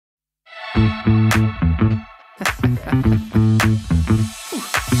We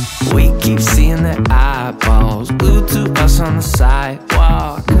keep seeing their eyeballs glued to us on the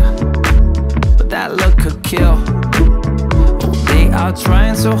sidewalk, but that look could kill. Oh, they are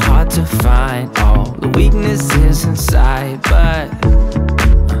trying so hard to find all the weaknesses inside, but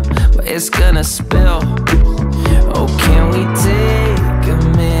it's gonna spill. Oh, can we take a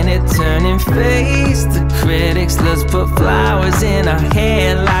minute, turn and face the critics? Let's put flowers in our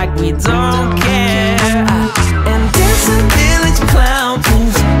hair like we don't care, and dance a village clown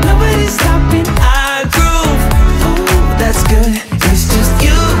moves. Nobody's stopping our groove. Oh, that's good, it's just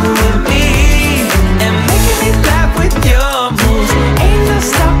you and me, and making me laugh with your moves. Ain't no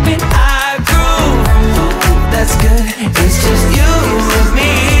stopping our groove. Oh, that's good, it's just you and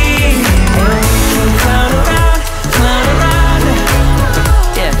me, and we can clown around,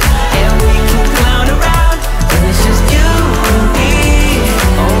 yeah, and we can clown around, and it's just you and me.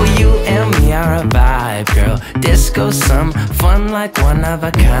 Oh, you and me are a vibe, girl. Disco, some fun like one of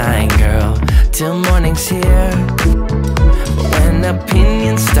a kind, girl, till morning's here. But when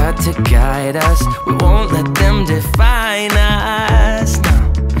opinions start to guide us, we won't let them define us.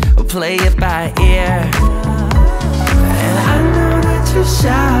 No, we'll play it by ear. And I know that you're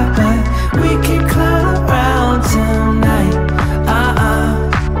shy, but we can clown around tonight.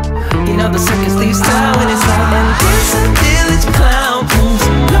 You know the circus leaves town when it's light, and dance a village clown moves.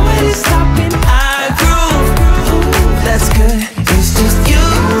 Nobody's stopping our groove. Ooh, that's good, it's just you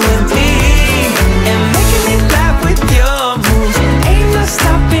and me, and making me laugh with your moves. Ain't no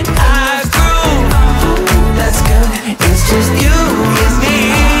stopping our groove. Ooh, that's good, it's just you and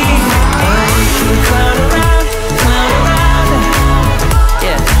me, and we can clown around,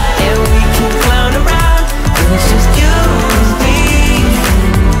 yeah, and we can clown around, and it's just you and me.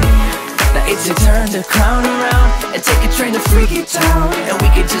 Now it's your turn to clown around and take a train to Freaky Town, and we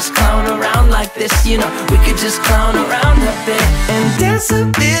could just clown around like this, you know. We could just clown around a bit and dance a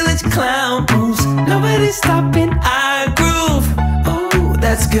village clown moves. Nobody's stopping our groove. Oh,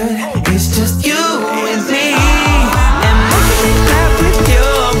 that's good, it's just you and me, and making me laugh with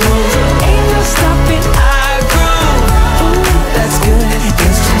your moves. Ain't no stopping our groove. Oh, that's good,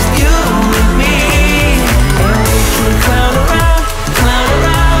 it's just you and me, and we can clown around,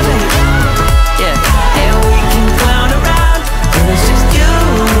 yeah, and we can clown around, and it's just you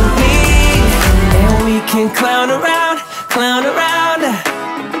and me, and we can clown around,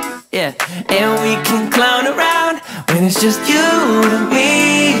 yeah, and we can clown around when it's just you and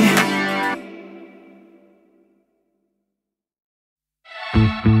me.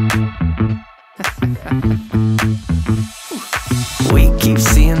 We keep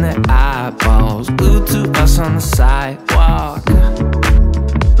seeing their eyeballs glued to us on the sidewalk,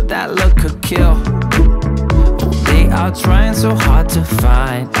 but that look could kill. Oh, they are trying so hard to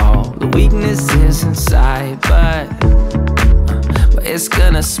find all the weaknesses inside, but it's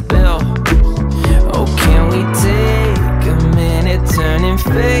gonna spill. Oh, can we take a minute, turn and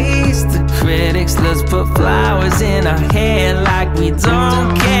face the critics? Let's put flowers in our hair like we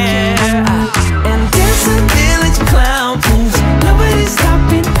don't care, and dance a village clown moves. Nobody's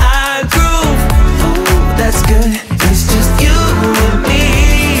stopping our groove. Oh, that's good, it's just you and me,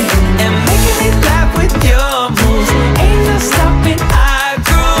 and making me laugh with your moves. Ain't no stopping our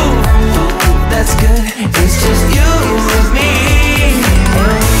groove. Oh, that's good, it's just you and me, and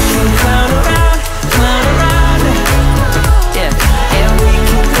we can clown around, yeah, and we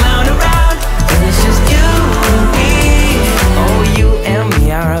can clown around, and it's just you and me. Oh, you and me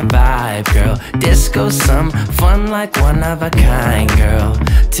are a vibe, girl. Disco, some fun like one of a kind, girl,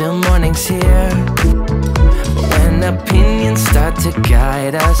 till morning's here. But when opinions start to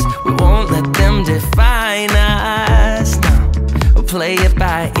guide us, we won't let them define us. No, we'll play it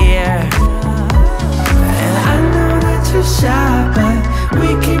by ear. And I know that you're shy, but we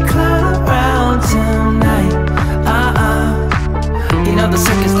can clown around tonight. You know the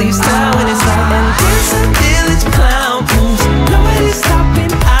circus leaves town when it's light, and dance a village clown moves. Nobody's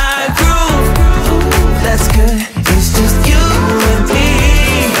stopping our groove. Ooh, that's good, it's just you and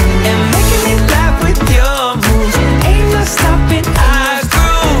me, and making me laugh with your moves. Ain't no stopping our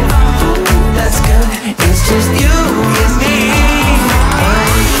groove. Ooh, that's good, it's just you and me, and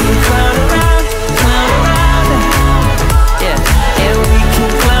we can clown around, yeah, and we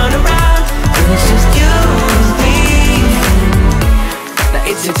can clown around, and it's just you and me. Now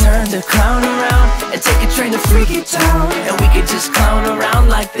it's your turn to clown around and take a train to Freaky Town, and we could just clown around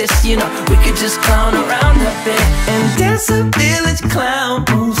like this, you know. We could just clown around a bit and dance a village clown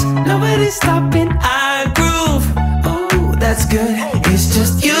moves. Nobody's stopping our groove. Oh, that's good, it's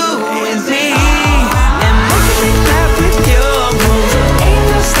just you and me, and making me laugh with your moves. Ain't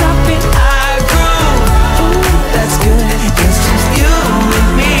no stopping our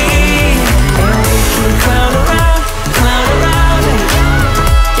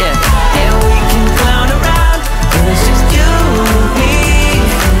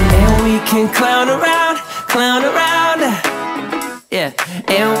clown around, yeah.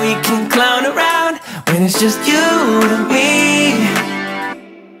 And we can clown around when it's just you and me.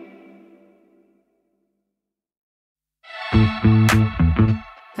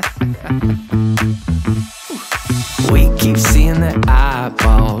 We keep seeing their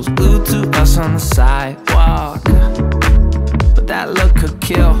eyeballs glued to us on the sidewalk, but that look could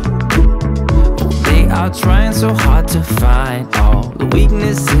kill. They are trying so hard to find all the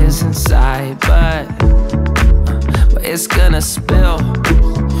weaknesses inside, but it's gonna spill.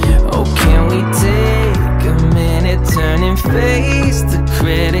 Oh, can we take a minute, turn and face the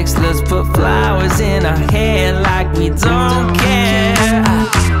critics? Let's put flowers in our hair like we don't care.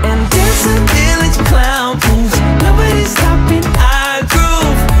 And there's a village clown moves, nobody's stopping our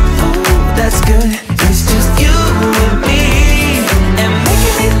groove. Ooh, that's good, it's just you and me. And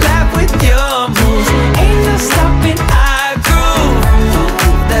making me laugh with your moves, ain't no stopping our groove. Ooh,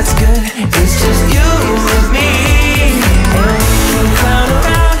 that's good, it's just you and me. And we can clown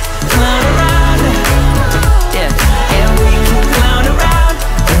around, yeah. And we can clown around,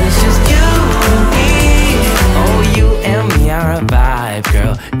 and it's just you and me. Oh, you and me are a vibe,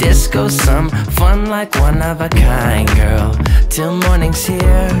 girl. Disco, some fun like one of a kind, girl. Till morning's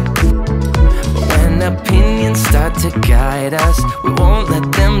here. But when opinions start to guide us, we won't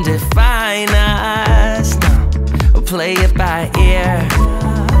let them define us. No, we'll play it by ear.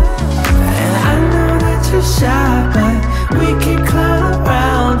 And I know that you're shy, but we can clown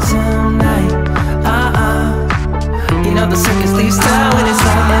around tonight. You know the circus leaves town when it's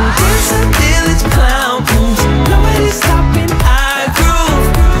light. And there's a village clown moves, nobody's stopping our groove.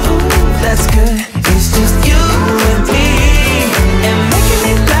 Ooh, that's good, it's just you and me. And making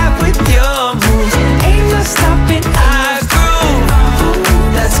me laugh with your moves, ain't no stopping our groove. Ooh,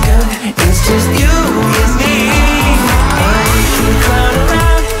 that's good, it's just you and me. And we can clown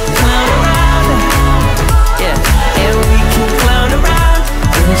around, yeah. And we can clown around,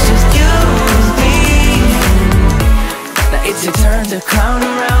 and it's just you and me. Now it's your turn to clown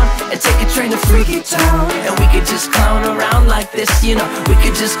around and take a train to Freaky Town. And we could just clown around like this, you know. We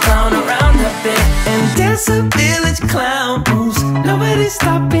could just clown around a bit. And there's a village clown moves, nobody's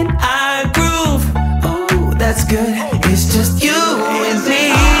stopping our groove. Ooh, that's good, it's just you and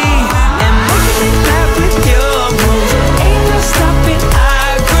me. And making me laugh with your moves, ain't no stopping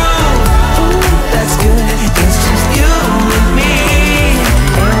our groove. Ooh, that's good, it's just you and me.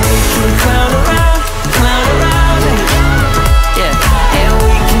 And we can clown around, yeah. And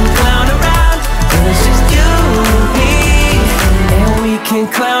we can clown around, and it's just you and me. And we can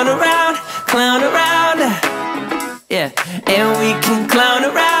clown around, yeah. And we can clown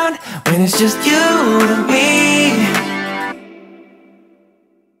around when it's just you and me.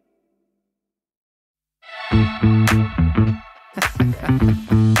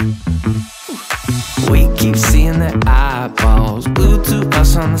 We keep seeing their eyeballs glued to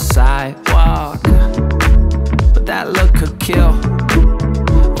us on the sidewalk, but that look could kill.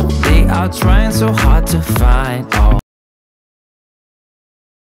 They are trying so hard to find all